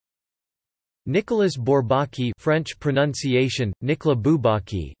Nicolas Bourbaki, French pronunciation, Nicolas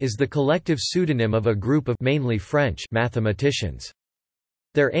Bourbaki, is the collective pseudonym of a group of mainly French mathematicians.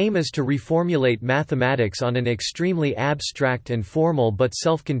 Their aim is to reformulate mathematics on an extremely abstract and formal but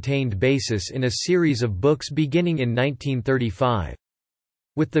self-contained basis in a series of books beginning in 1935.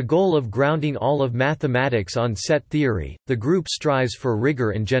 With the goal of grounding all of mathematics on set theory, the group strives for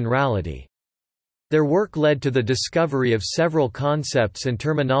rigor and generality. Their work led to the discovery of several concepts and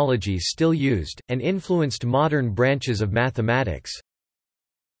terminologies still used, and influenced modern branches of mathematics.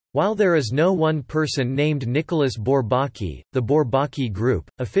 While there is no one person named Nicolas Bourbaki, the Bourbaki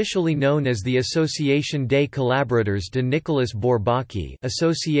Group, officially known as the Association des Collaborateurs de Nicolas Bourbaki,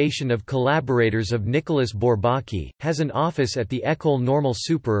 Association of Collaborators of Nicolas Bourbaki, has an office at the École Normale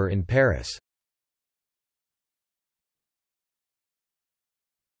Supérieure in Paris.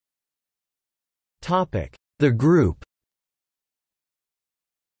 The group.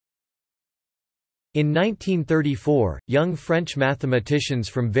 In 1934, young French mathematicians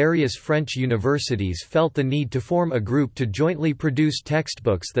from various French universities felt the need to form a group to jointly produce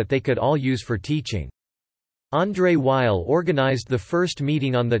textbooks that they could all use for teaching. André Weil organized the first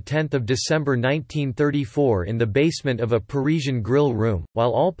meeting on 10 December 1934 in the basement of a Parisian grill room,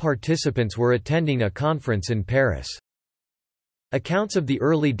 while all participants were attending a conference in Paris. Accounts of the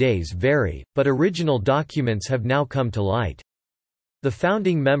early days vary, but original documents have now come to light. The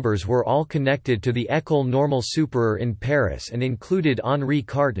founding members were all connected to the École Normale Supérieure in Paris and included Henri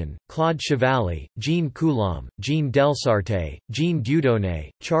Cartan, Claude Chevalier, Jean Coulomb, Jean Delsarte, Jean Dieudonné,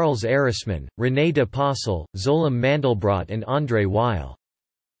 Charles Erasmin, René de Possel, Zolom Mandelbrot and André Weil.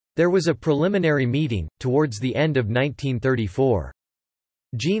 There was a preliminary meeting, towards the end of 1934.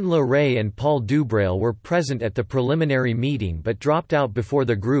 Jean Leray and Paul Dubrail were present at the preliminary meeting but dropped out before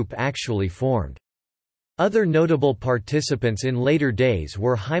the group actually formed. Other notable participants in later days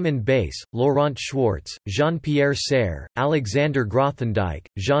were Hyman Bass, Laurent Schwartz, Jean-Pierre Serre, Alexander Grothendieck,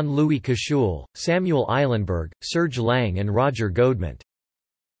 Jean-Louis Cachul, Samuel Eilenberg, Serge Lang and Roger Godement.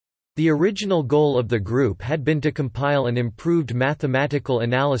 The original goal of the group had been to compile an improved mathematical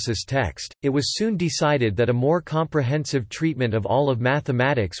analysis text. It was soon decided that a more comprehensive treatment of all of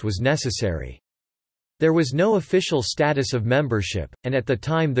mathematics was necessary. There was no official status of membership, and at the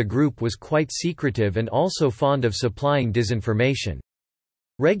time the group was quite secretive and also fond of supplying disinformation.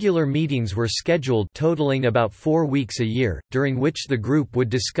 Regular meetings were scheduled, totaling about 4 weeks a year, during which the group would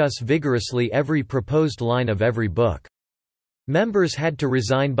discuss vigorously every proposed line of every book. Members had to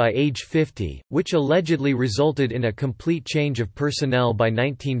resign by age 50, which allegedly resulted in a complete change of personnel by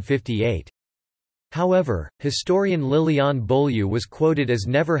 1958. However, historian Liliane Beaulieu was quoted as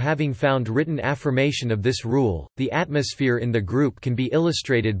never having found written affirmation of this rule. The atmosphere in the group can be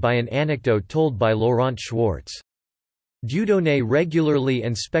illustrated by an anecdote told by Laurent Schwartz. Dieudonné regularly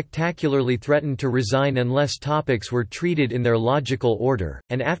and spectacularly threatened to resign unless topics were treated in their logical order,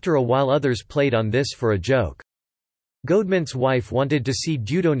 and after a while others played on this for a joke. Godement's wife wanted to see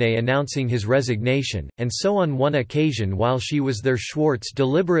Dieudonné announcing his resignation, and so on one occasion while she was there Schwartz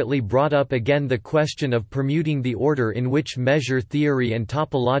deliberately brought up again the question of permuting the order in which measure theory and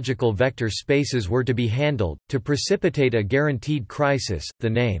topological vector spaces were to be handled, to precipitate a guaranteed crisis. The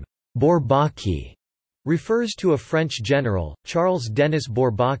name, Bourbaki, refers to a French general, Charles-Denis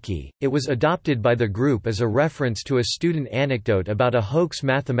Bourbaki. It was adopted by the group as a reference to a student anecdote about a hoax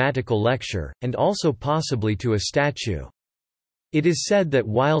mathematical lecture, and also possibly to a statue. It is said that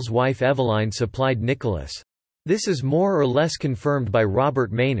Weil's wife Eveline supplied Nicolas. This is more or less confirmed by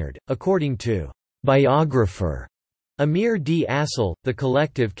Robert Maynard. According to biographer Amir D. Assel, the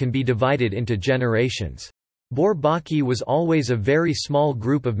collective can be divided into generations. Bourbaki was always a very small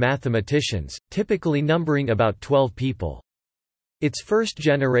group of mathematicians, typically numbering about 12 people. Its first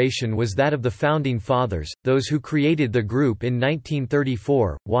generation was that of the Founding Fathers, those who created the group in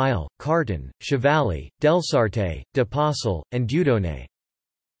 1934, Weil, Cartan, Chevalier, Delsarte, de Possel, and Dieudonné.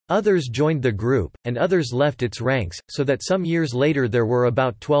 Others joined the group, and others left its ranks, so that some years later there were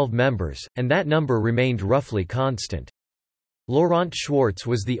about 12 members, and that number remained roughly constant. Laurent Schwartz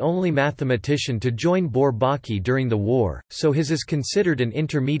was the only mathematician to join Bourbaki during the war, so his is considered an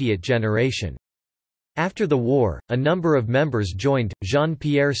intermediate generation. After the war, a number of members joined: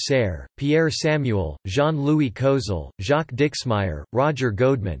 Jean-Pierre Serre, Pierre Samuel, Jean-Louis Cauzel, Jacques Dixmeyer, Roger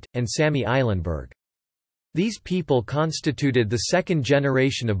Godement, and Sami Eilenberg. These people constituted the second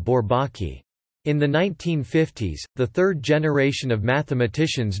generation of Bourbaki. In the 1950s, the third generation of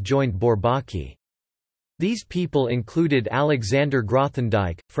mathematicians joined Bourbaki. These people included Alexander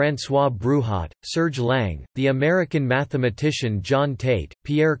Grothendieck, François Bruhat, Serge Lang, the American mathematician John Tate,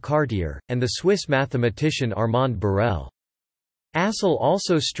 Pierre Cartier, and the Swiss mathematician Armand Borel. Appraisal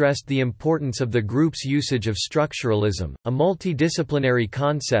also stressed the importance of the group's usage of structuralism, a multidisciplinary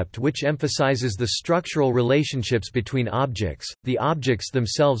concept which emphasizes the structural relationships between objects, the objects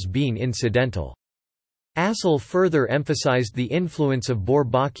themselves being incidental. Appraisal further emphasized the influence of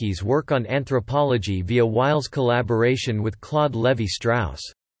Bourbaki's work on anthropology via Weil's collaboration with Claude Lévi-Strauss.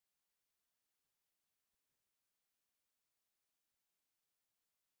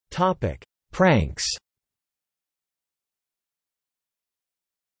 Pranks.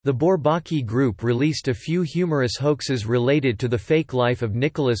 The Bourbaki group released a few humorous hoaxes related to the fake life of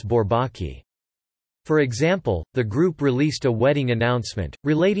Nicolas Bourbaki. For example, the group released a wedding announcement,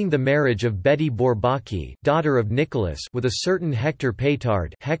 relating the marriage of Betty Bourbaki, daughter of Nicolas, with a certain Hector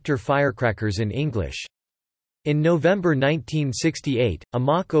Pétard, Hector Firecrackers in English. In November 1968, a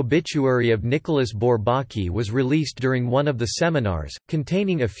mock obituary of Nicolas Bourbaki was released during one of the seminars,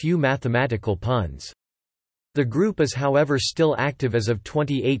 containing a few mathematical puns. The group is however still active as of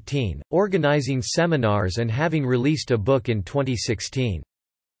 2018, organizing seminars and having released a book in 2016.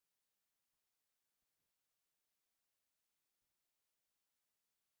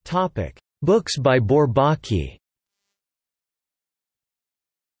 Books by Bourbaki.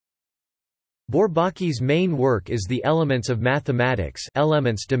 Bourbaki's main work is the Elements of Mathematics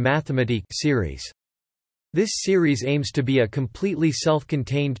Elements de Mathématiques series. This series aims to be a completely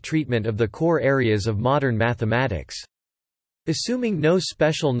self-contained treatment of the core areas of modern mathematics. Assuming no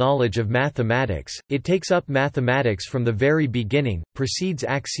special knowledge of mathematics, it takes up mathematics from the very beginning, proceeds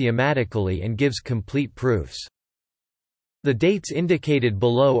axiomatically and gives complete proofs. The dates indicated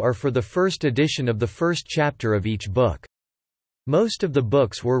below are for the first edition of the first chapter of each book. Most of the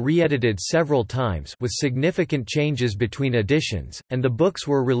books were re-edited several times with significant changes between editions, and the books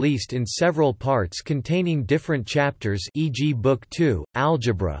were released in several parts containing different chapters, e.g. Book 2,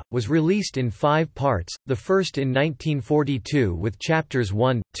 Algebra, was released in 5 parts, the first in 1942 with chapters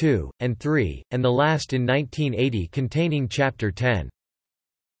 1, 2, and 3, and the last in 1980 containing chapter 10.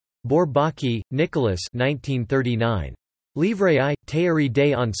 Bourbaki, Nicolas 1939. Livre I, Théorie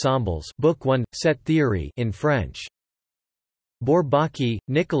des ensembles Book 1, Set Theory in French. Bourbaki,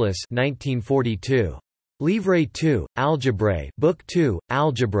 Nicolas 1942. Livre 2, Algebre Book 2,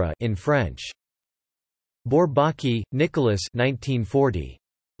 Algebra in French. Bourbaki, Nicolas 1940.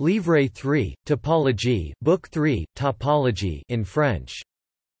 Livre 3, Topologie Book 3, Topology in French.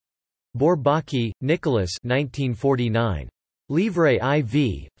 Bourbaki, Nicolas 1949. Livre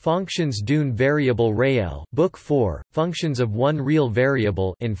IV, Fonctions d'une variable réelle Book 4, Functions of one real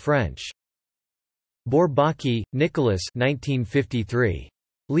variable in French. Bourbaki, Nicolas 1953.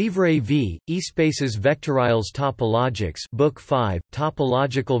 Livre V, Espaces vectoriels topologiques Book 5,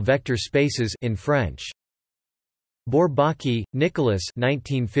 Topological vector spaces in French. Bourbaki, Nicolas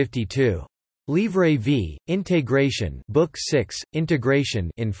 1952. Livre V, Intégration Book 6, Integration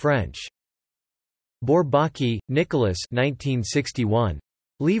in French. Bourbaki, Nicolas 1961.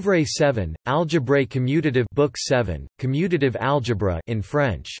 Livre 7, Algebre commutative Book 7, Commutative algebra in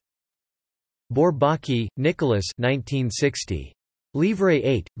French. Bourbaki, Nicolas 1960. Livre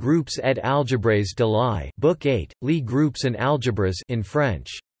 8, Groupes et algèbres de Lie Book 8, Les groupes and algebras in French.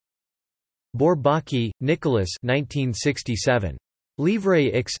 Bourbaki, Nicolas 1967. Livre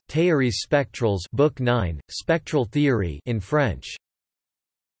X, Théories spectrales Book 9, Spectral theory in French.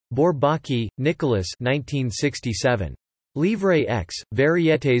 Bourbaki, Nicolas 1967. Livre X,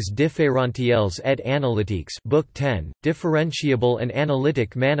 Variétés différentielles et analytiques Book 10, Differentiable and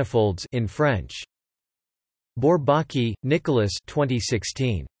analytic manifolds in French. Bourbaki, Nicolas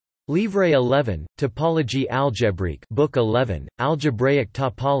 2016. Livre 11, Topologie algébrique Book 11, Algebraic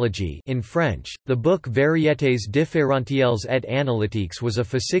topology in French. The book Variétés différentielles et analytiques was a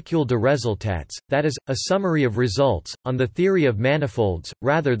fascicule de résultats, that is, a summary of results, on the theory of manifolds,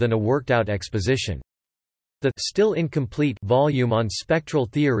 rather than a worked-out exposition. The still incomplete volume on spectral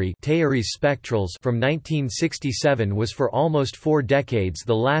theory Théories spectrales from 1967 was for almost 4 decades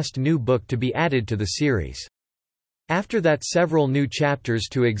the last new book to be added to the series. After that, several new chapters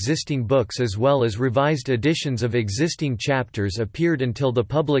to existing books as well as revised editions of existing chapters appeared until the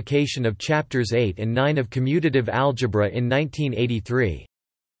publication of chapters 8 and 9 of commutative algebra in 1983.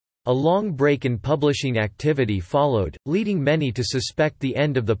 A long break in publishing activity followed, leading many to suspect the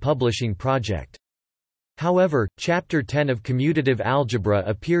end of the publishing project. However, Chapter 10 of commutative algebra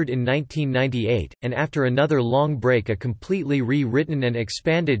appeared in 1998, and after another long break a completely re-written and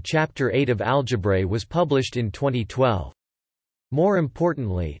expanded Chapter 8 of Algebrae was published in 2012. More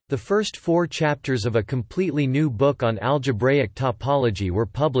importantly, the first 4 chapters of a completely new book on algebraic topology were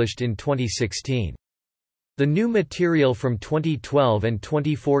published in 2016. The new material from 2012 and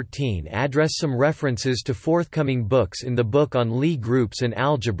 2014 address some references to forthcoming books in the book on Lie groups and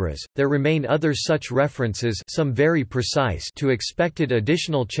algebras. There remain other such references, some very precise, to expected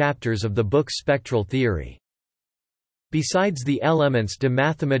additional chapters of the book Spectral Theory. Besides the Elements de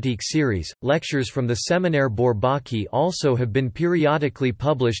Mathématiques series, lectures from the Séminaire Bourbaki also have been periodically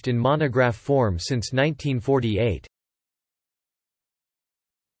published in monograph form since 1948.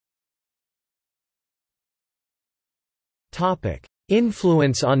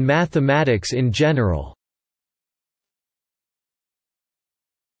 Influence on mathematics in general.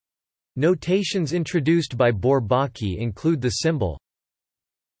 Notations introduced by Bourbaki include the symbol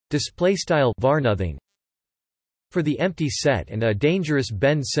 *varnothing for the empty set and a dangerous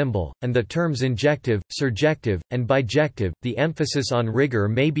bend symbol, and the terms injective, surjective, and bijective. The emphasis on rigor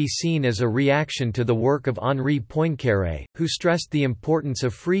may be seen as a reaction to the work of Henri Poincaré, who stressed the importance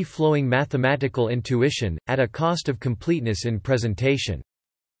of free-flowing mathematical intuition, at a cost of completeness in presentation.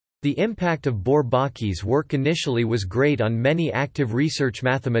 The impact of Bourbaki's work initially was great on many active research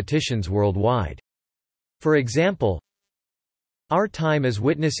mathematicians worldwide. For example, our time is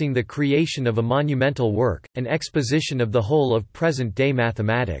witnessing the creation of a monumental work, an exposition of the whole of present-day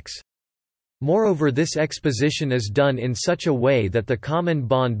mathematics. Moreover, this exposition is done in such a way that the common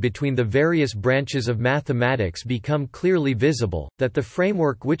bond between the various branches of mathematics become clearly visible, that the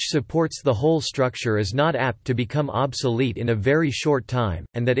framework which supports the whole structure is not apt to become obsolete in a very short time,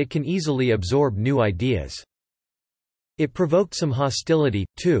 and that it can easily absorb new ideas. It provoked some hostility,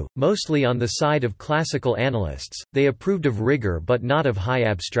 too, mostly on the side of classical analysts. They approved of rigor but not of high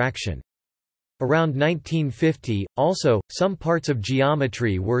abstraction. Around 1950, also, some parts of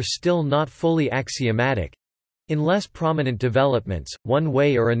geometry were still not fully axiomatic. In less prominent developments, one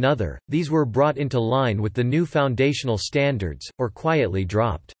way or another, these were brought into line with the new foundational standards, or quietly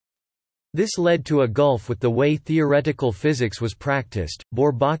dropped. This led to a gulf with the way theoretical physics was practiced.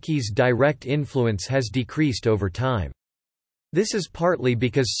 Bourbaki's direct influence has decreased over time. This is partly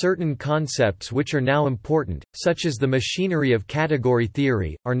because certain concepts which are now important, such as the machinery of category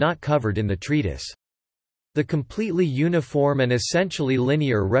theory, are not covered in the treatise. The completely uniform and essentially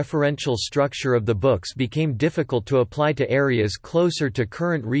linear referential structure of the books became difficult to apply to areas closer to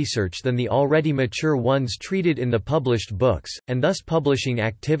current research than the already mature ones treated in the published books, and thus publishing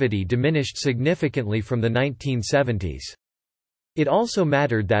activity diminished significantly from the 1970s. It also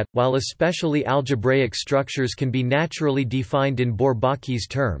mattered that, while especially algebraic structures can be naturally defined in Bourbaki's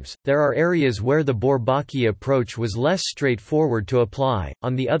terms, there are areas where the Bourbaki approach was less straightforward to apply.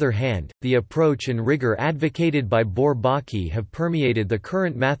 On the other hand, the approach and rigor advocated by Bourbaki have permeated the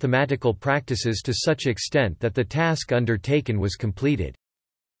current mathematical practices to such extent that the task undertaken was completed.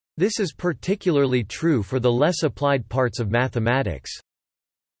 This is particularly true for the less applied parts of mathematics.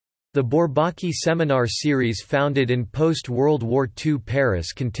 The Bourbaki seminar series founded in post-World War II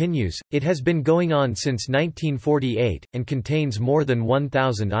Paris continues. It has been going on since 1948, and contains more than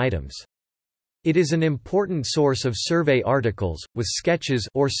 1,000 items. It is an important source of survey articles, with sketches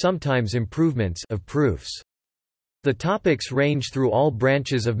or sometimes improvements of proofs. The topics range through all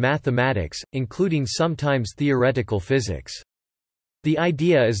branches of mathematics, including sometimes theoretical physics. The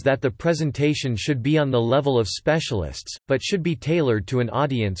idea is that the presentation should be on the level of specialists, but should be tailored to an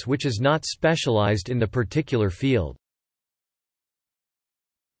audience which is not specialized in the particular field.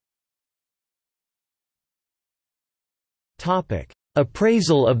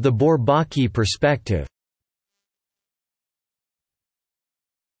 Appraisal of the Bourbaki perspective.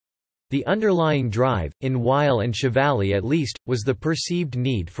 The underlying drive, in Weil and Chevalier at least, was the perceived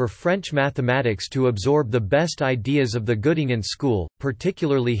need for French mathematics to absorb the best ideas of the Göttingen school,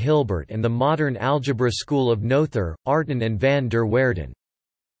 particularly Hilbert and the modern algebra school of Noether, Artin and van der Waerden.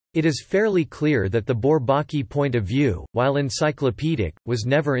 It is fairly clear that the Bourbaki point of view, while encyclopedic, was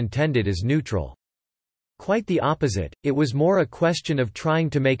never intended as neutral. Quite the opposite, it was more a question of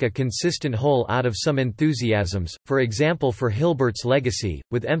trying to make a consistent whole out of some enthusiasms, for example for Hilbert's legacy,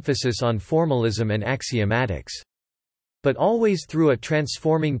 with emphasis on formalism and axiomatics. But always through a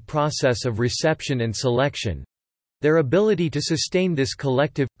transforming process of reception and selection. Their ability to sustain this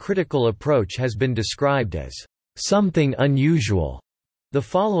collective, critical approach has been described as something unusual. The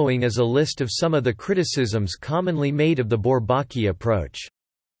following is a list of some of the criticisms commonly made of the Bourbaki approach.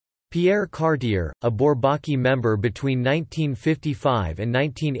 Pierre Cartier, a Bourbaki member between 1955 and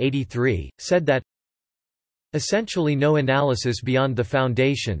 1983, said that essentially no analysis beyond the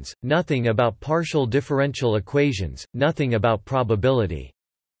foundations, nothing about partial differential equations, nothing about probability.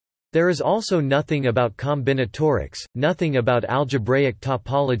 There is also nothing about combinatorics, nothing about algebraic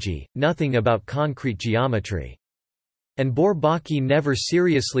topology, nothing about concrete geometry. And Bourbaki never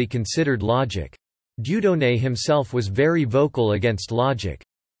seriously considered logic. Dieudonné himself was very vocal against logic.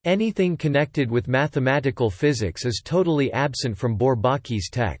 Anything connected with mathematical physics is totally absent from Bourbaki's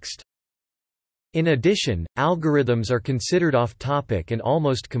text. In addition, algorithms are considered off-topic and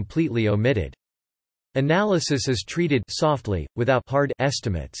almost completely omitted. Analysis is treated softly, without hard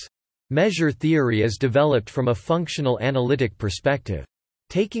estimates. Measure theory is developed from a functional analytic perspective.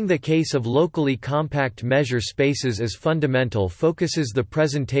 Taking the case of locally compact measure spaces as fundamental focuses the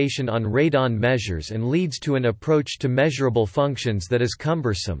presentation on radon measures and leads to an approach to measurable functions that is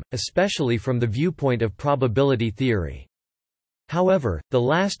cumbersome, especially from the viewpoint of probability theory. However, the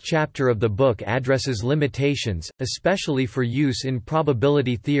last chapter of the book addresses limitations, especially for use in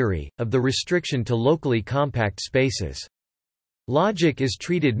probability theory, of the restriction to locally compact spaces. Logic is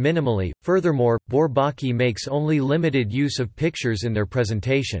treated minimally. Furthermore, Bourbaki makes only limited use of pictures in their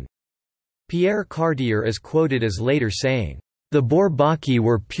presentation. Pierre Cartier is quoted as later saying, "The Bourbaki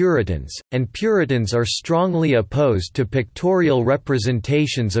were Puritans, and Puritans are strongly opposed to pictorial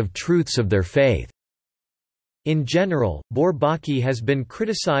representations of truths of their faith." In general, Bourbaki has been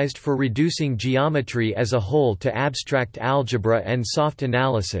criticized for reducing geometry as a whole to abstract algebra and soft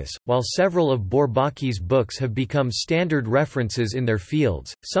analysis. While several of Bourbaki's books have become standard references in their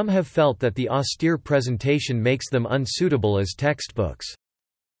fields, some have felt that the austere presentation makes them unsuitable as textbooks.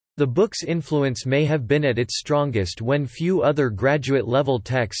 The book's influence may have been at its strongest when few other graduate-level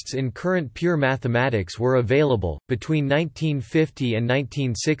texts in current pure mathematics were available. Between 1950 and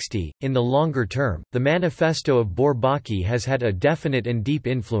 1960, in the longer term, the Manifesto of Bourbaki has had a definite and deep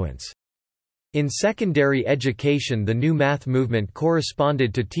influence. In secondary education, the new math movement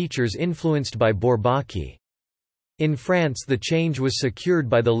corresponded to teachers influenced by Bourbaki. In France, the change was secured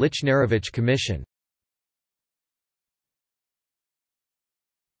by the Lichnerowicz Commission.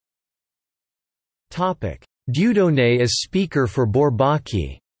 Dieudonné as speaker for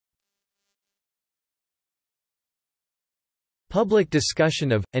Bourbaki. Public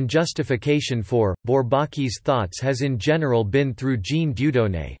discussion of, and justification for, Bourbaki's thoughts has in general been through Jean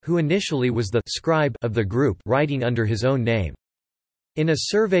Dieudonné, who initially was the scribe of the group, writing under his own name. In a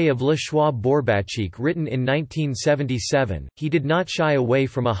survey of Le Choix Bourbaki written in 1977, he did not shy away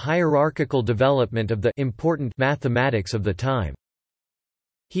from a hierarchical development of the important mathematics of the time.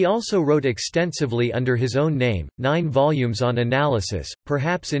 He also wrote extensively under his own name, 9 volumes on analysis,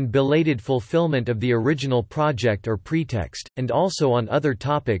 perhaps in belated fulfillment of the original project or pretext, and also on other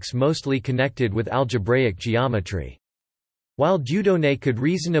topics mostly connected with algebraic geometry. While Dieudonné could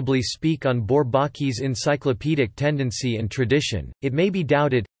reasonably speak on Bourbaki's encyclopedic tendency and tradition, it may be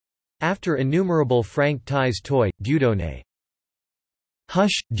doubted—after innumerable franc ties toi, Dieudonné,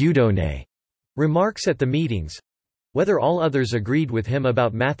 "Hush, Dieudonné," remarks at the meetings, whether all others agreed with him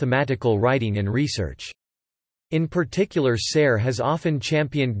about mathematical writing and research. In particular, Serre has often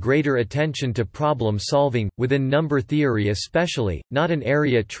championed greater attention to problem solving, within number theory especially, not an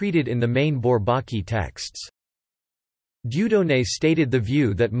area treated in the main Bourbaki texts. Dieudonné stated the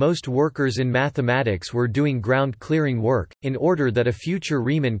view that most workers in mathematics were doing ground-clearing work, in order that a future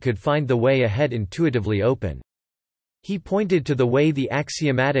Riemann could find the way ahead intuitively open. He pointed to the way the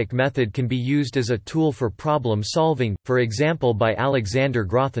axiomatic method can be used as a tool for problem solving, for example by Alexander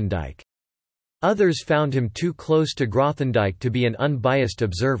Grothendieck. Others found him too close to Grothendieck to be an unbiased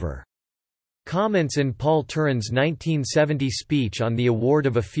observer. Comments in Paul Turin's 1970 speech on the award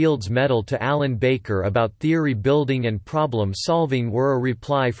of a Fields Medal to Alan Baker about theory building and problem solving were a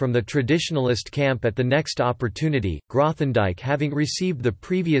reply from the traditionalist camp at the next opportunity, Grothendieck having received the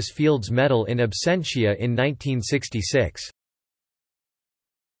previous Fields Medal in absentia in 1966.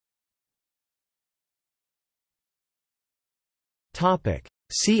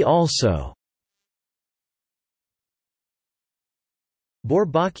 See also: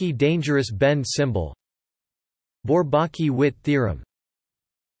 Bourbaki dangerous Bend symbol, Bourbaki-Witt theorem,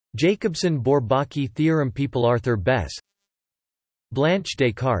 Jacobson-Bourbaki theorem, People Arthur Bess, Blanche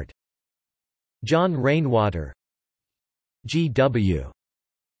Descartes, John Rainwater, G. W.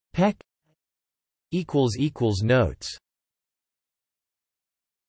 Peck. Notes